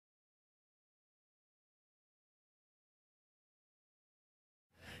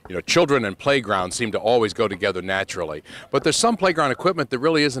You know, children and playgrounds seem to always go together naturally. But there's some playground equipment that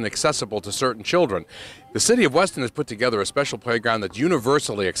really isn't accessible to certain children. The City of Weston has put together a special playground that's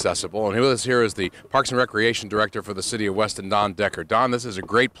universally accessible. And with us here is the Parks and Recreation Director for the City of Weston, Don Decker. Don, this is a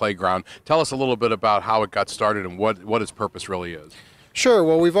great playground. Tell us a little bit about how it got started and what its purpose really is. Sure.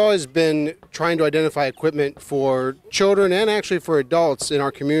 Well, we've always been trying to identify equipment for children and actually for adults in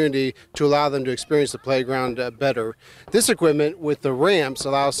our community to allow them to experience the playground better. This equipment with the ramps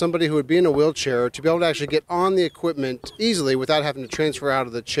allows somebody who would be in a wheelchair to be able to actually get on the equipment easily without having to transfer out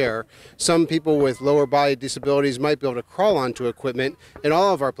of the chair. Some people with lower body disabilities might be able to crawl onto equipment, and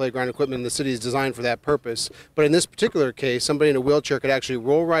all of our playground equipment in the city is designed for that purpose. But in this particular case, somebody in a wheelchair could actually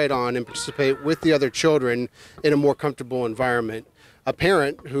roll right on and participate with the other children in a more comfortable environment. A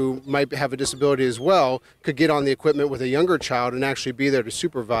parent who might have a disability as well could get on the equipment with a younger child and actually be there to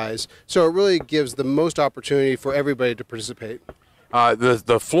supervise. So it really gives the most opportunity for everybody to participate.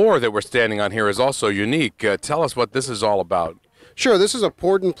 The floor that we're standing on here is also unique. Tell us what this is all about. Sure, this is a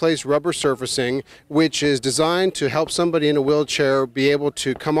poured-in-place rubber surfacing, which is designed to help somebody in a wheelchair be able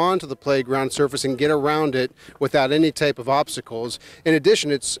to come onto the playground surface and get around it without any type of obstacles. In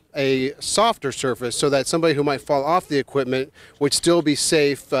addition, it's a softer surface so that somebody who might fall off the equipment would still be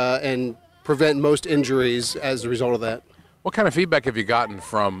safe and prevent most injuries as a result of that. What kind of feedback have you gotten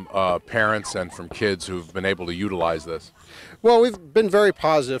from parents and from kids who've been able to utilize this? Well, we've been very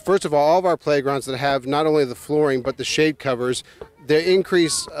positive. First of all of our playgrounds that have not only the flooring but the shade covers, the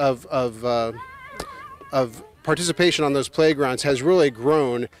increase of participation on those playgrounds has really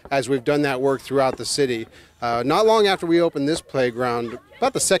grown as we've done that work throughout the city. Not long after we opened this playground,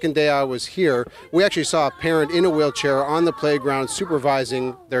 about the second day I was here, we actually saw a parent in a wheelchair on the playground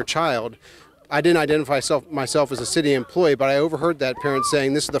supervising their child. I didn't identify myself as a city employee, but I overheard that parent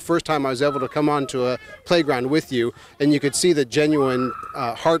saying, "This is the first time I was able to come onto a playground with you," and you could see the genuine,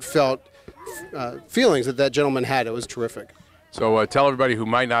 heartfelt feelings that that gentleman had. It was terrific. So tell everybody who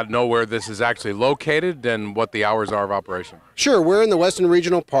might not know where this is actually located and what the hours are of operation. Sure, we're in the Weston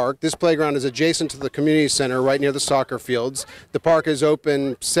Regional Park. This playground is adjacent to the community center right near the soccer fields. The park is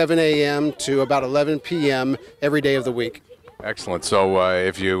open 7 a.m. to about 11 p.m. every day of the week. Excellent. So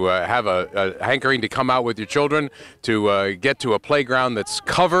if you have a hankering to come out with your children to get to a playground that's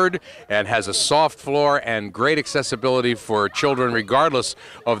covered and has a soft floor and great accessibility for children regardless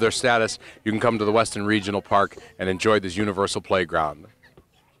of their status, you can come to the Weston Regional Park and enjoy this universal playground.